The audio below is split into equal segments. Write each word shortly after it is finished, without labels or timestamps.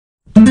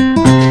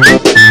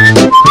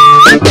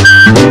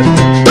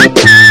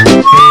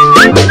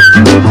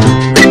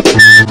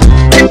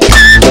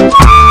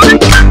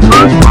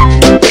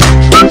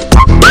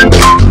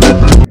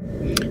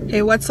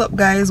what's up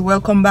guys,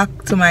 welcome back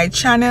to my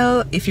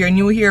channel. If you're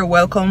new here,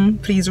 welcome.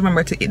 Please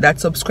remember to hit that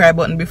subscribe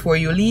button before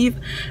you leave,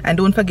 and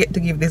don't forget to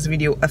give this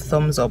video a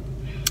thumbs up.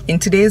 In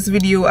today's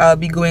video, I'll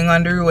be going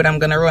on the road. I'm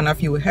gonna run a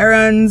few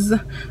errands.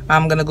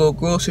 I'm gonna go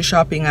grocery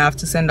shopping. I have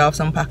to send off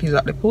some packages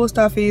at the post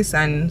office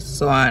and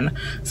so on.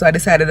 So I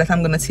decided that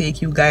I'm gonna take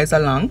you guys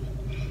along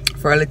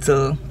for a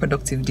little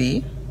productive day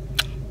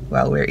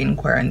while we're in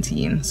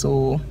quarantine.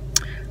 So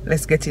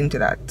let's get into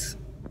that.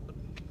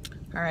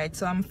 Alright,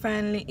 so I'm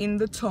finally in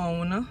the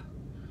town.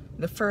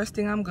 The first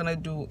thing I'm gonna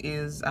do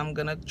is I'm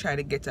gonna try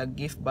to get a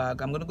gift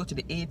bag. I'm gonna go to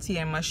the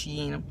ATM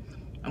machine.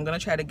 I'm gonna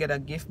try to get a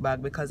gift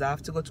bag because I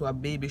have to go to a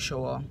baby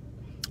shower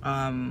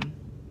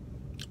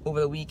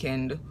over the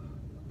weekend,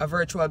 a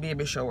virtual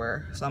baby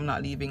shower. So I'm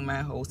not leaving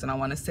my house and I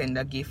want to send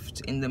a gift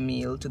in the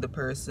mail to the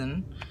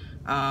person.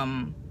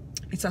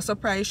 It's a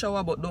surprise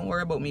shower, but don't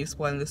worry about me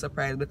spoiling the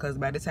surprise because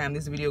by the time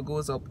this video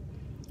goes up,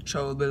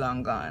 shower will be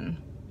long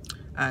gone.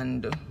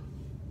 And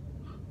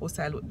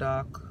outside look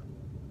dark,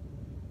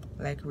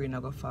 like rain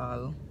gonna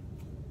fall.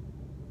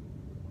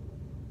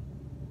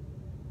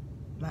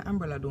 My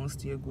umbrella don't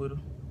stay good.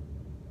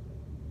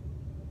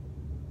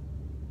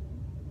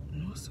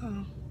 No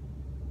sir.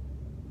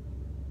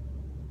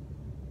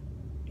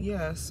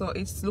 Yeah, so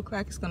it's look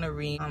like it's gonna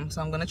rain.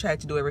 So I'm gonna try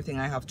to do everything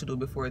I have to do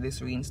before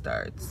this rain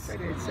starts.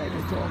 Before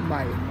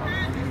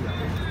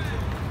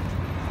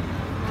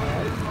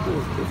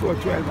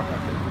 12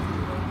 o'clock.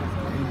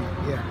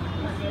 Yeah.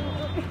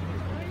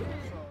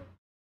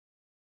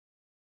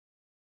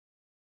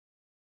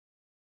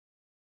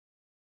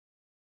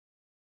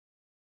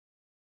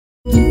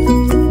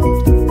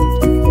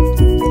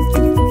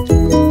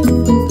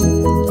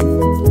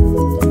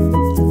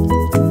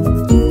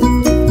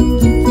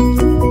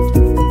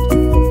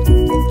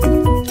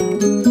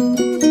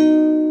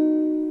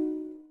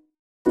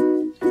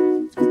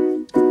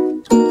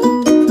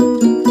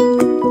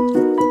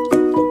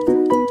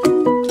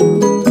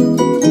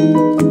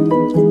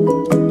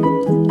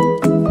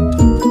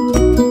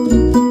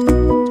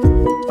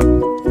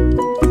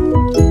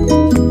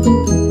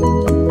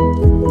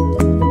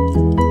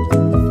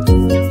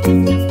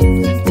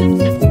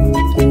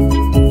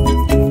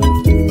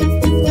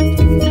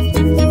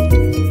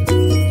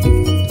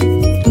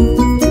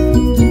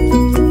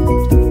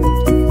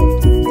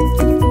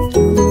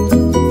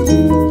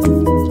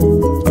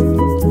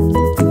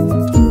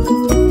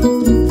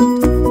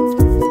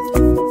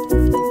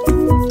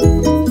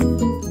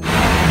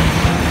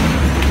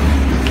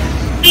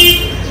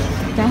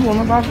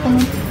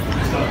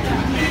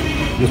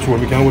 You sure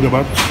we can hold the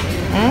bag?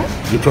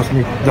 You trust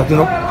me that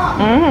enough?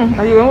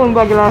 Are you going to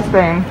bag last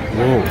time?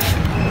 Whoa.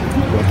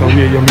 That's how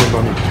you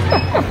remember me.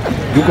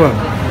 You go on.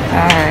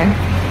 Alright.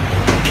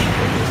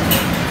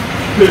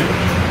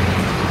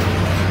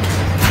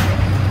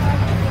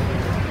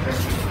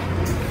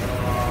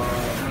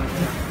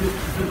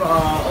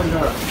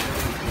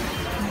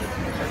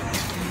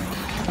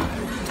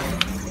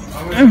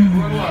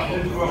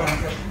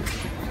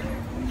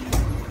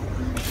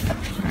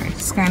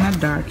 It's kind of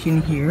dark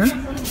in here,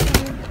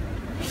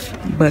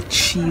 but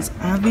she's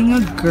having a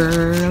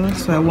girl,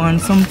 so I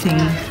want something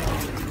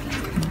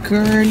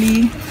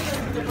girly.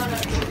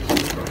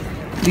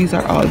 These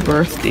are all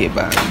birthday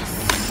bags.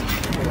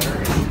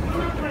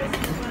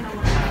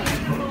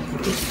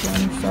 This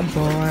one's a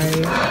boy.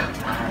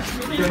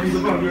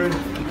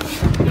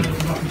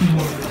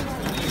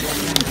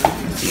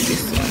 Let's see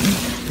this one.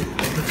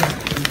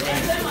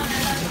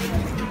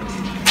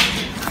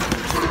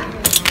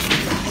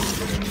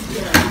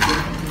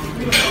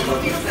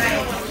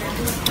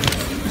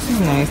 This is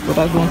nice, but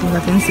I don't think I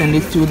can send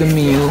it through the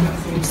mail.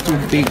 It's too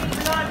big.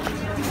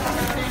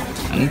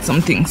 I need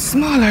something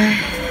smaller.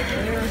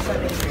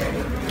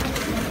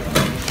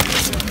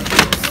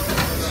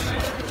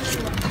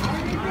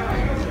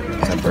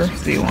 It's a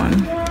birthday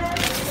one.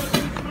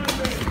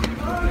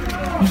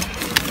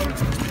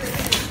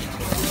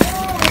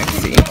 Let's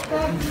see.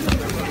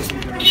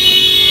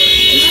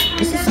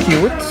 This is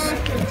cute.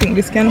 I think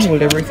this can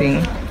hold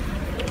everything.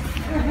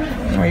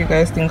 What do you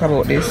guys think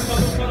about this?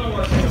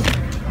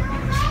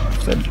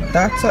 So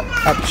that's an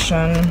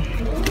option.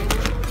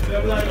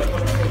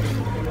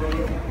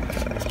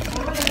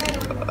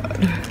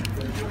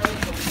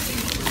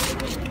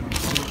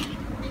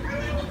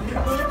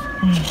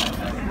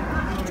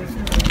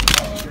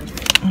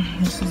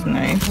 This is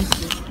nice.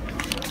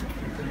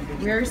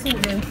 Where is it?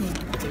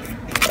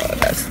 Oh,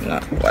 that's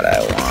not what I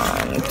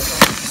want.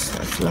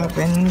 That's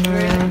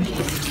lavender.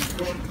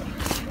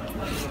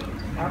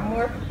 I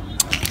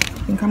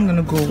think I'm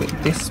gonna go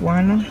with this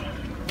one.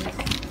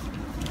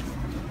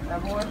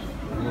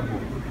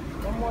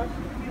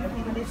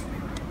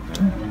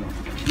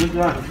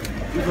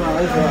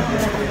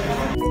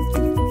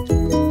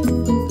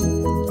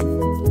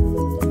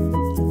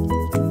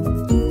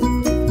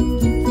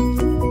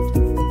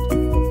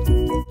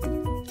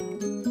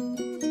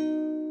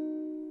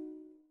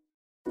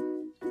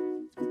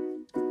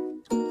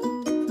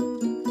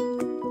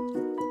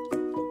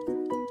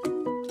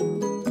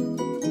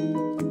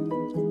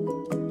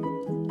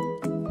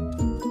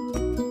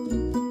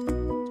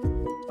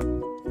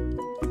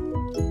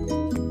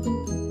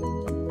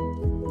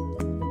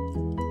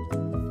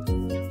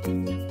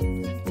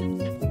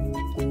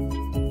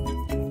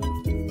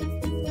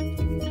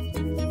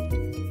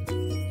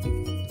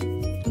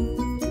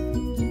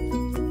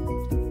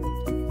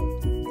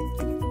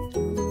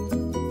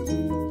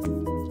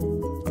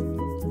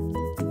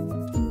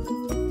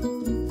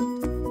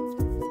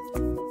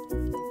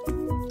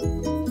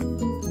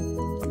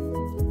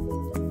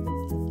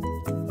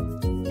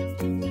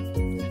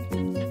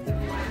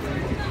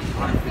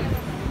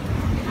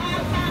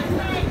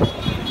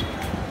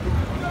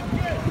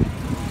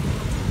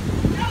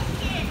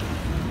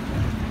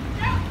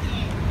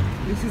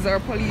 our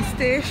police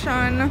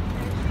station.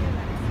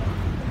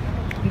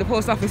 The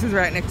post office is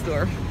right next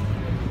door.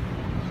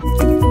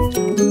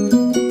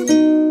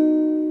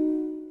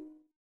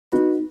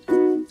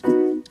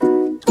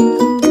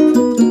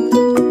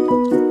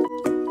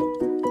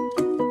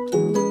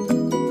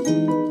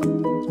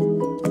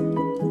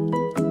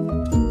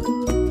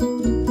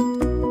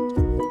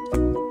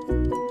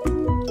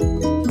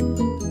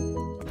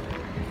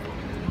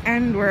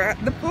 And we're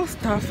at the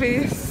post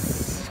office.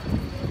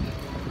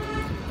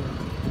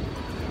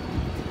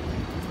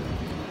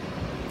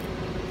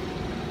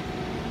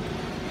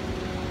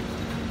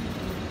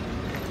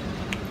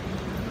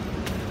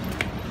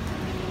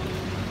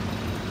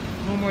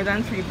 No more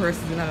than 3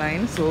 persons in a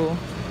line, so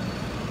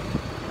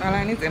our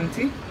line is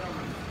empty.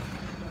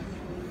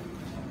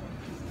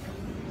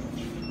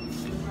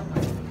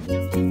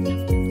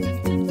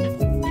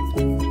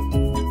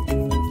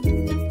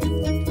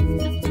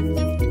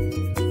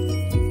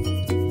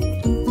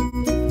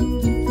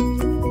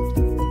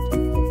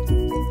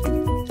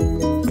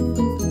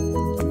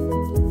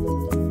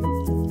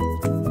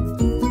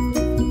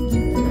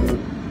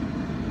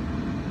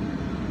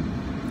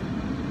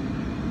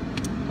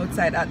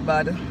 Outside at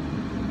bad.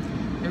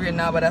 The rain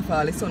now but I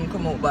fall, the sun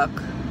come out back.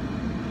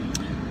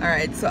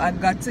 Alright, so I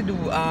got to do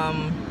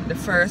the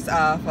first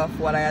half of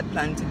what I had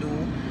planned to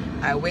do.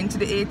 I went to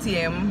the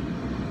ATM.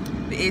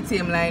 The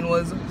ATM line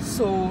was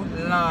so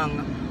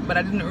long, but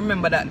I didn't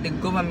remember that the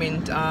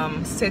government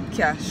set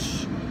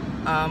cash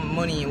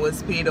money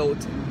was paid out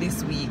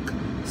this week.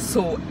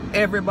 So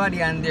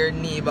everybody and their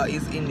neighbor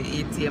is in the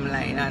ATM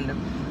line, and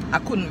I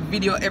couldn't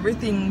video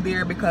everything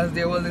there because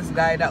there was this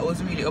guy that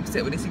was really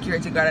upset with the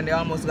security guard and they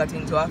almost got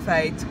into a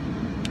fight.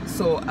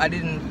 So I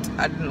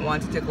didn't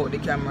want to take out the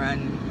camera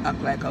and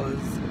act like I was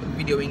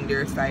videoing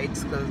their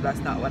fights, because that's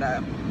not what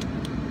I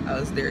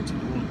was there to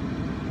do.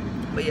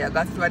 But yeah, I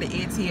got through at the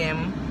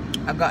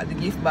ATM, I got the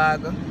gift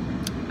bag,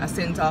 I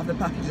sent off the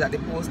package at the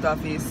post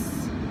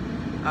office.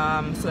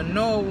 So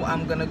now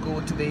I'm gonna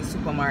go to the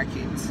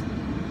supermarket.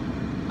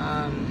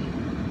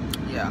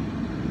 Yeah,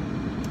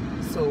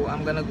 so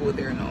I'm gonna go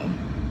there now.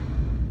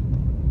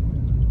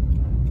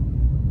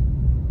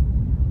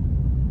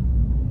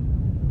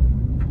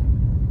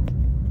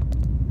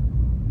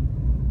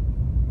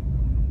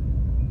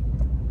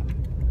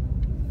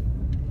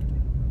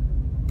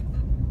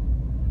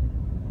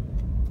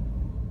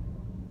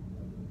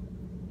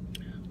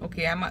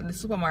 Okay, I'm at the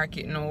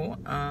supermarket now.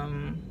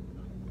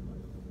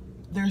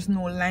 There's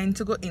no line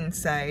to go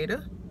inside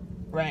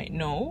right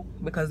now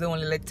because they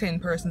only let 10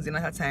 persons in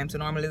at a time. So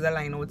normally there's a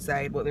line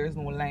outside, but there's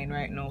no line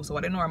right now. So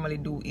what they normally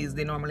do is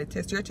they normally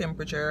test your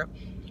temperature,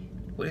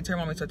 put the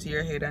thermometer to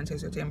your head and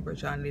test your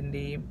temperature, and then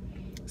they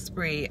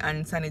spray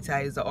hand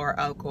sanitizer or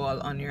alcohol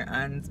on your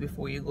hands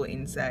before you go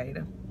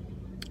inside.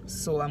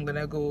 So I'm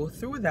gonna go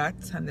through that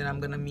and then I'm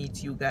gonna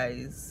meet you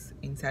guys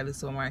inside the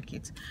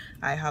supermarket.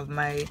 I have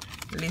my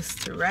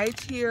list right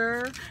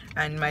here,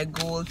 and my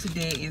goal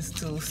today is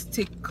to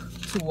stick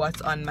to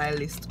what's on my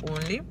list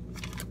only,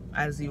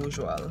 as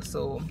usual.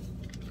 So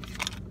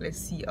let's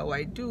see how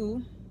I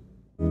do.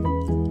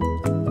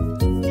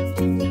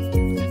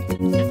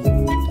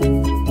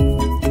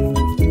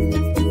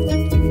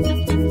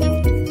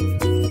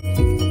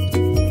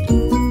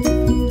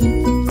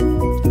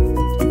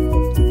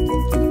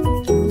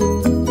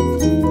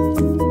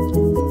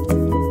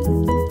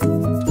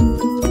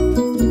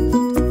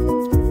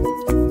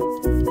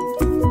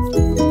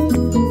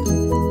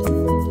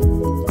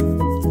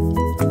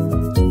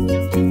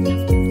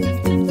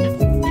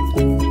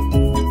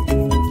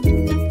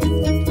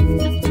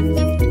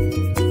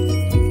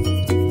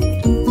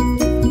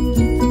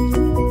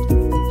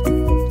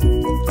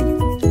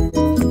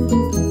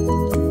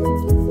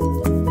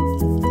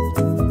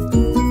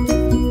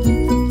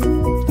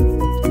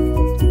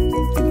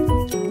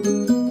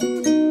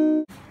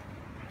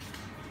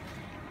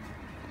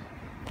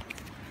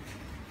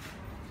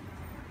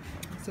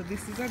 So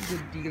this is a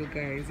good deal,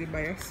 guys. You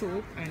buy a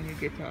soap and you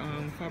get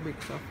a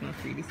fabric softener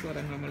free. This is what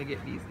I normally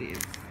get these days.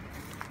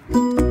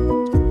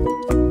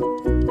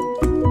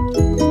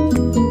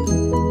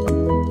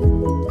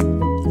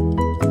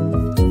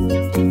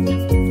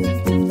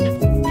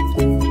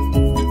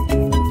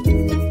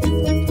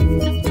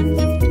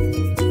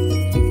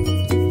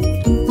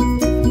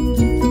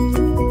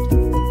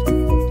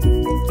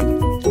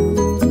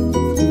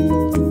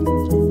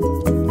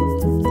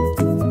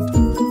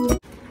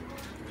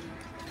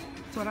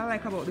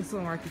 About the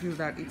supermarket is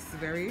that it's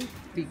very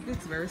big,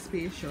 it's very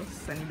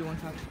spacious, and you don't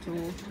have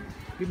to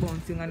be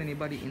bouncing on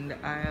anybody in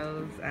the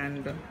aisles.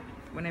 And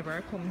whenever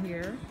I come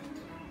here,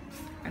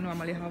 I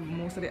normally have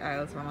most of the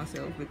aisles for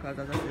myself because,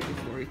 as I said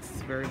before, it's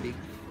very big.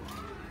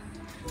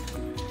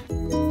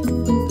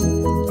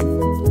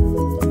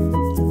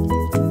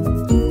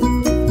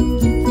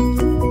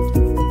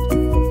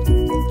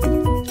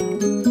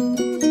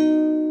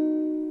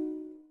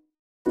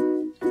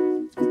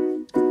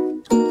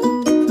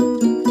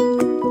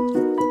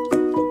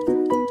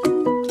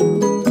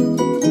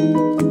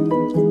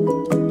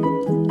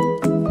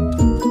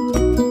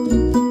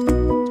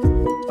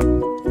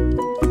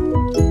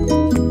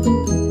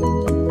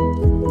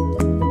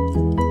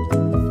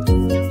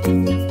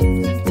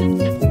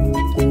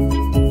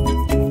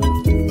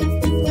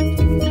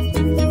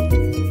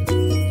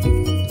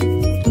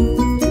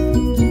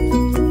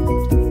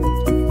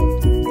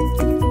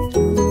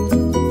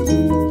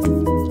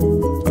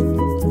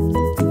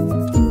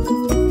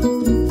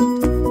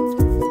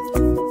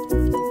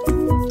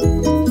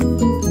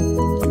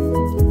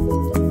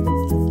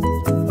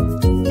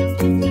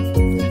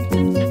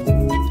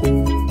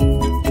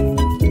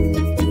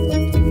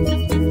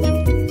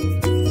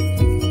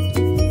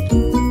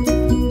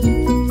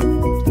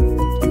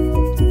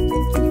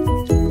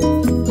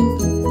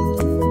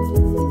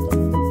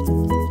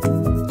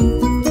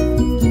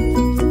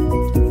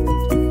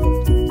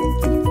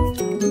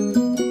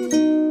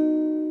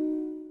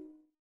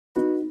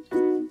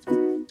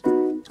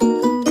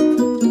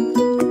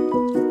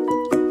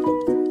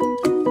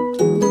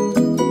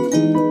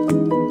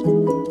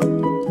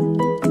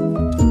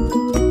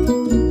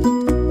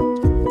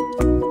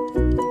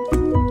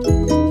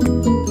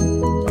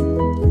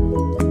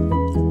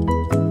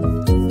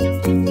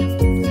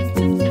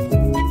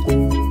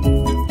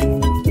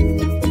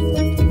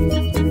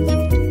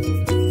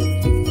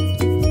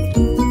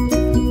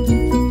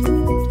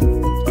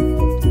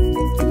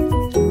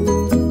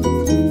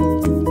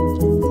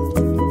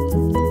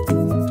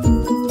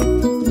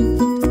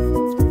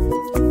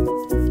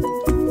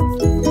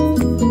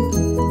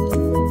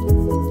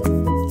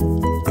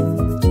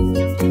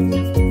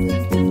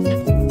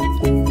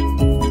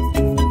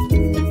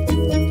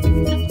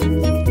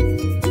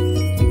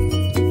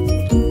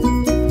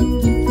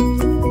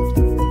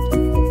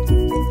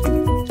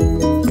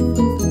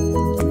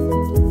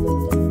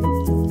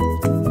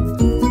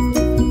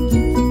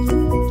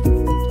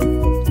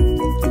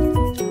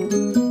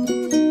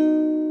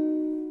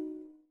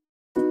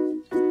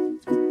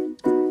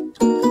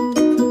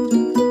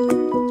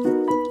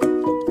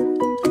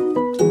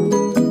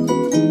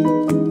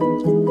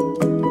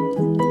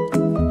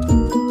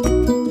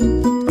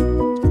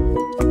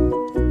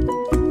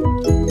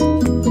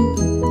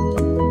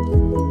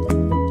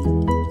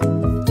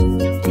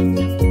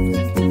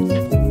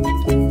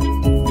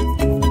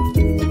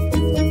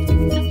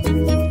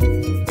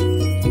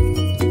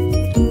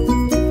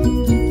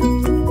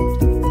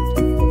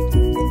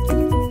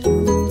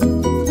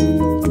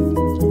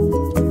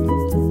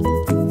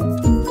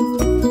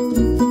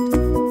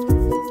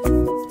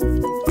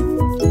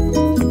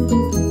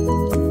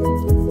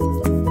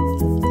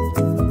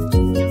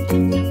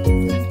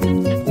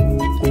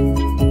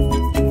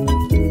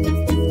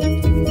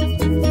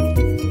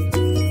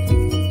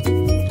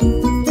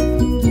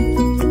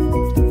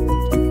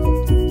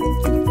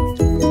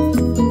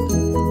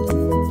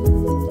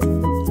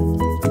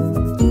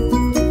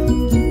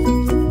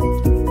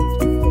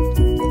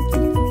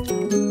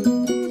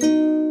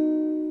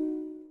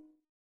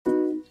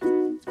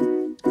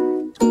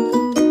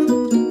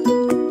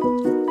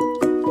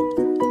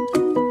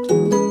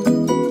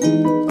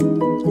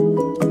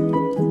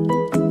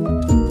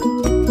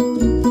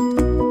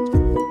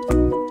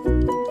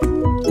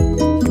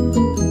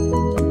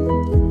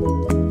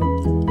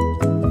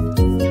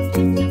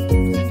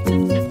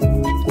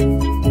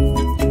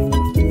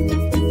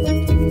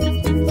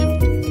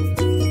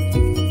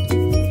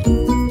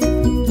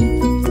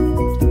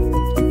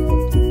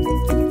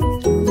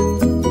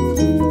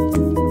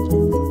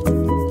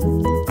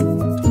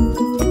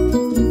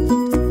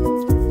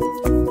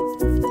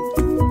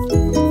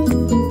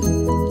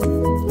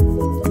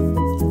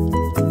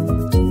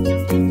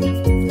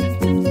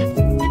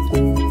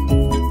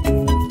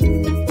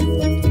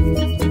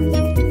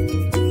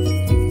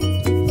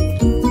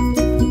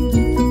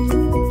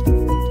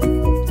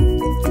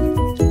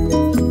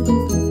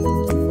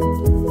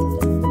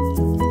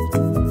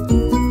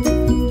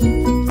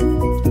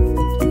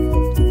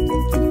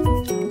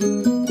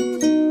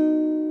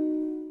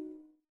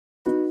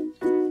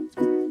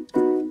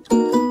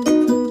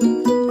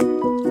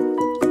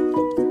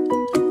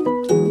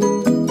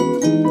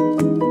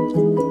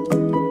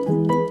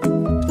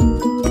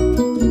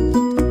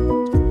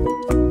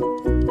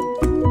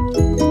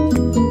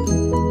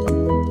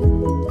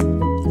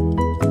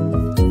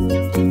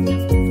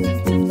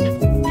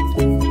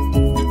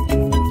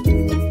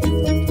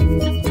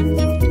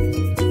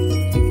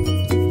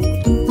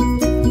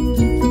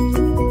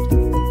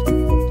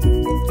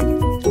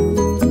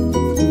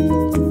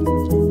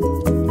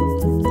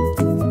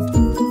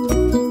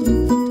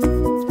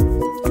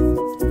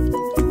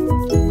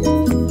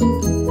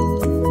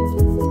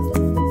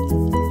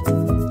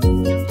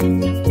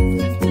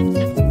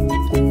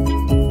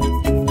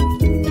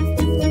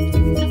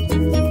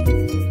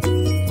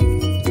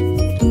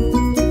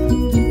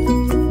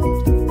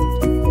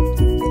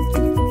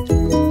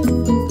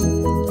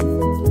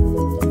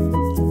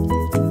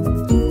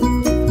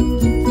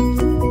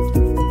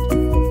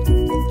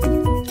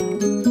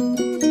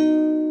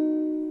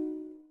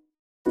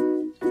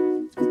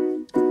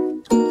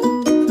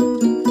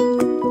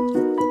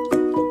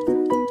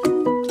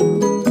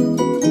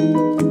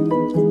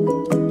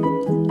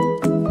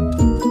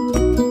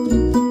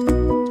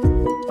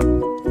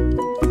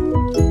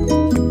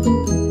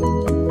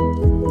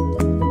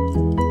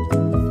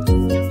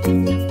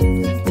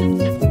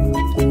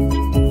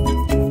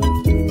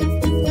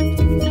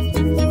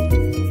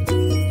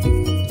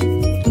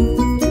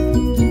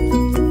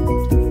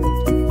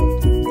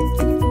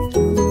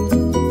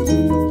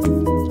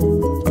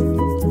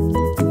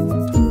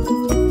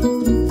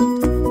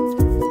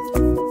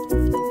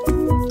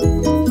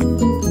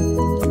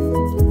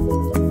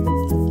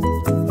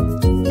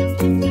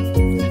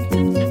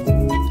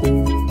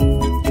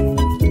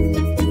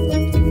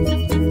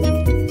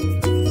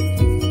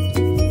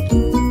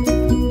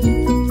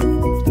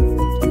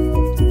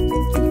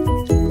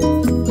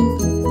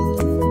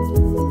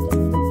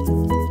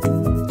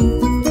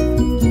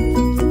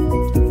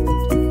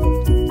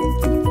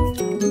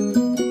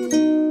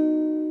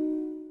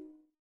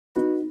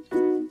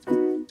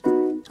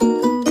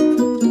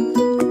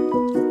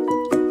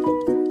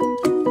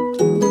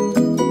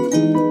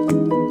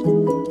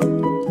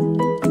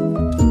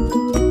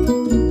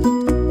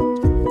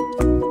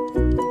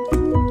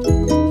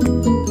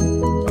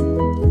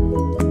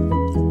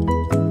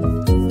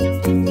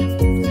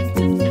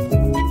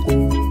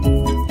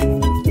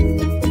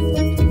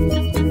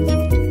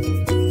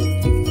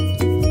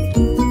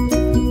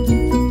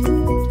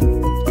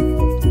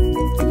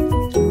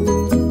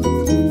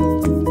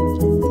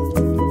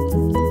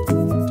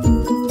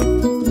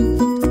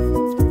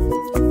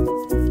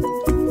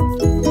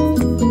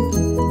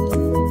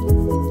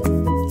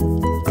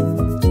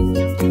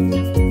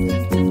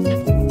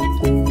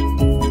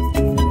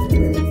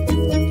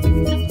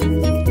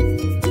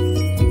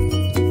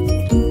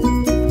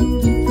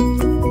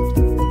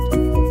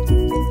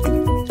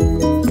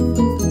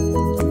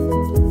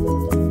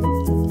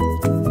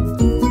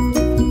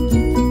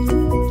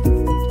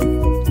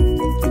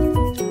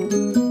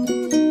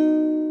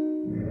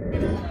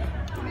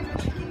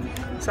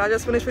 So I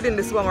just finished within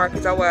the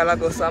supermarket a while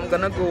ago, so I'm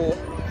gonna go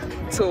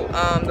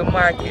to the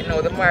market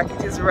now. The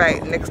market is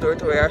right next door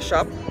to our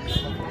shop,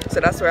 so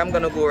that's where I'm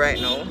gonna go right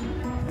now.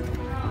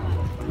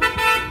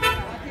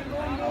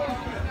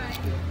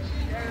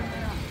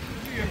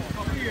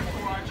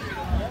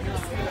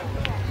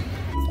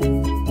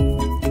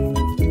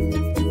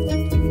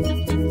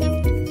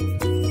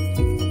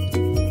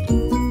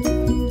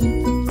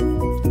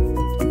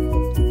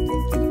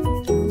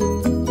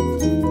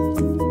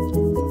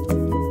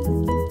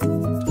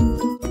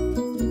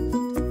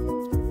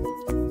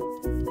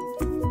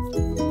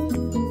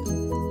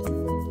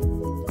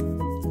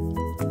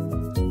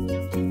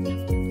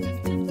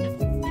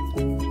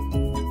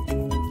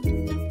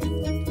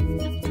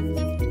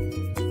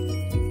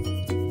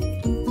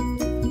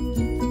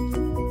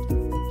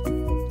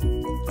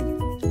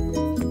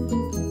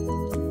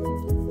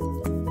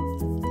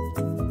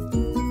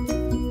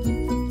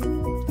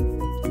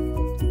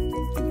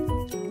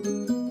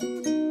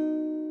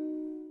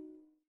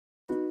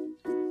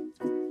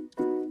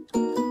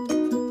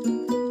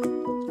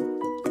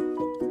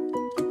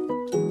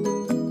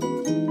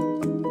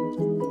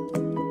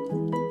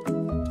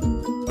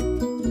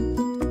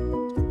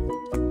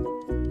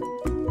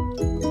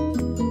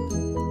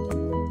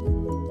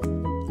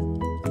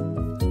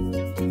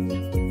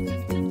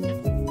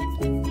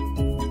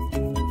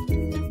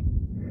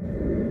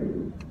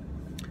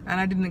 And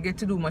I didn't get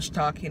to do much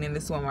talking in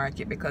the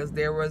supermarket because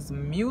there was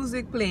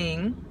music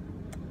playing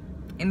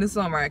in the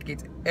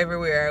supermarket.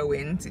 Everywhere I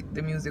went,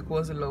 the music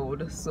was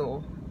loud,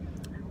 so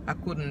I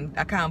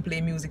can't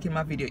play music in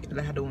my video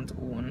that I don't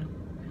own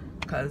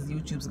because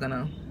YouTube's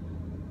gonna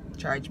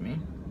charge me.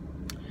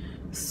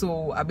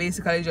 So I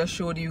basically just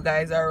showed you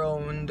guys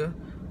around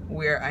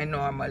where I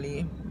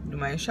normally do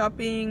my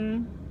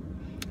shopping,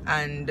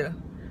 and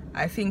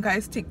I think I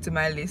stick to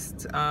my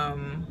list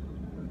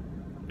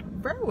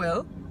very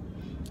well.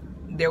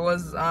 There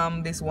was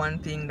this one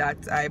thing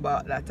that I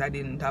bought that I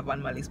didn't have on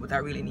my list, but I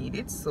really need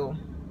it, so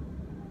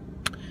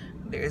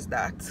there's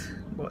that.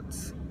 But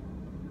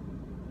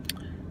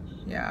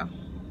yeah,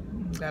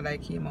 I'm glad I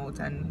came out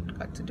and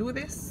got to do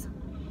this.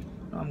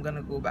 Now I'm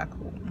gonna go back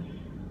home.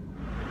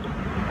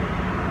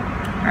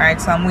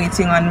 Alright, so I'm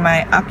waiting on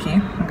my Aki.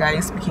 The guy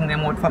is picking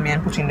them out for me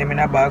and putting them in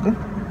a bag.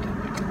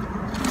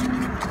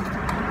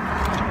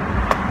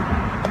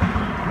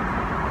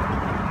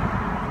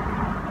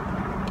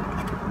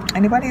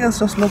 Anybody else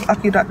just love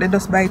Aki that they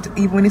just buy it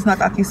even when it's not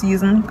Aki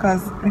season?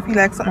 Because I feel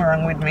like something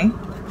wrong with me.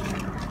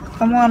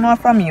 Come on, not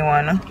from you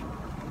one.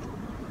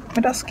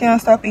 I just can't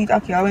stop eat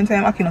Aki. When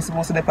time Aki not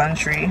supposed to dip on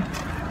tree.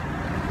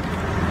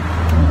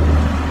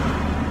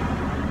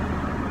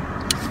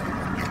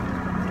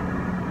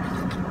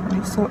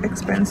 It's so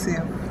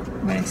expensive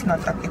when it's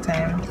not Aki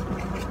time.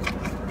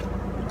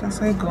 That's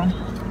how I go.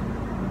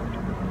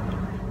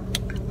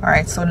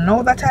 Alright, so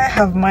now that I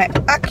have my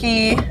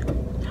Aki,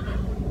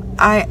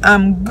 I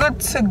am good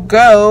to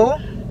go.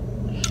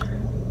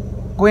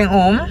 Going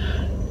home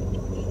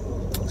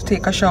to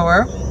take a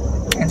shower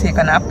and take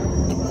a nap.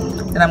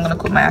 Then I'm gonna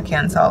cook my Aki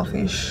and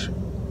saltfish.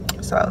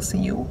 So I'll see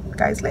you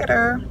guys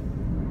later.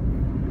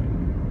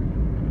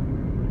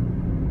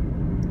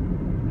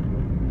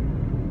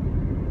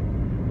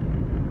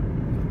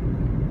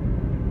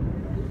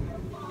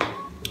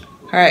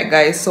 Alright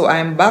guys, so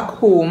I'm back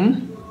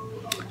home.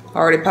 I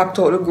already packed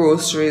out the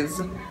groceries.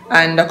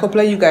 And a couple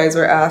of you guys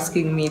were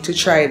asking me to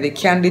try the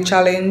candy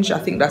challenge. I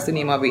think that's the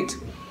name of it.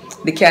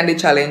 The candy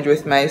challenge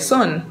with my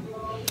son.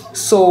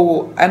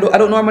 So I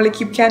don't normally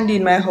keep candy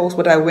in my house,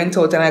 but I went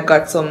out and I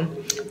got some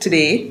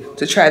today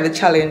to try the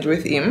challenge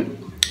with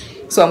him.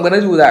 So I'm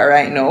gonna do that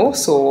right now.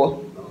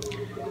 So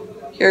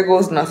here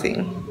goes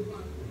nothing.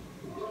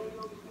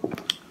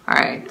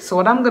 Alright, so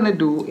what I'm gonna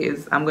do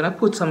is I'm gonna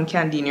put some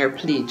candy in your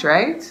plate,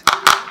 right?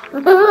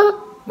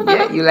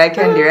 Yeah, you like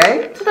candy,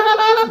 right?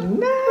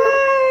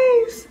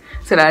 Nice.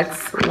 So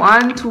that's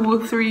 1,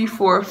 2, 3,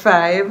 4,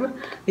 5.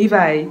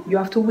 Levi, you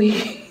have to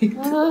wait.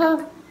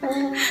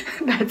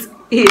 That's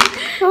it.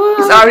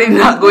 It's already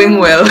not going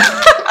well.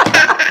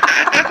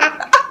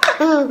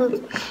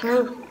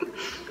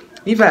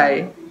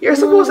 Levi, you're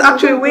supposed to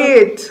actually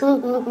wait.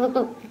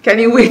 Can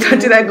you wait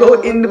until I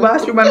go in the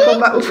bathroom and come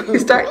back before you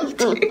start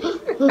eating?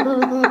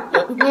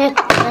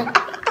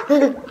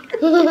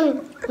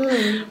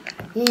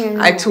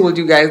 I told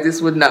you guys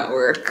this would not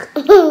work.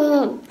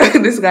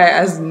 This guy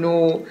has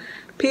no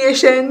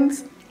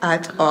patience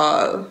at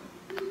all.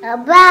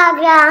 What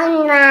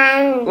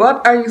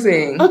are you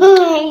saying?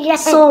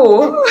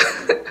 So,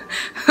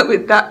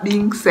 with that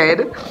being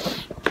said,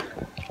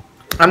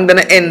 I'm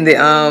gonna end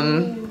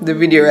the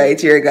video right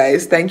here,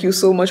 guys. Thank you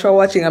so much for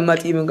watching. I'm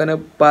not even gonna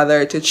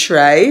bother to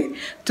try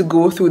to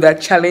go through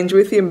that challenge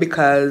with him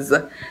because,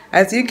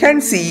 as you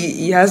can see,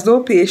 he has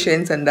no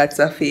patience, and that's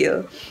a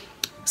fail.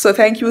 So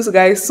thank you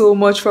guys so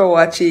much for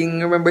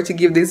watching. Remember to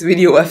give this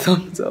video a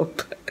thumbs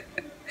up.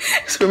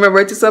 So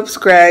remember to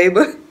subscribe,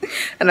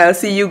 and I'll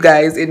see you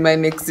guys in my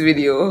next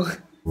video.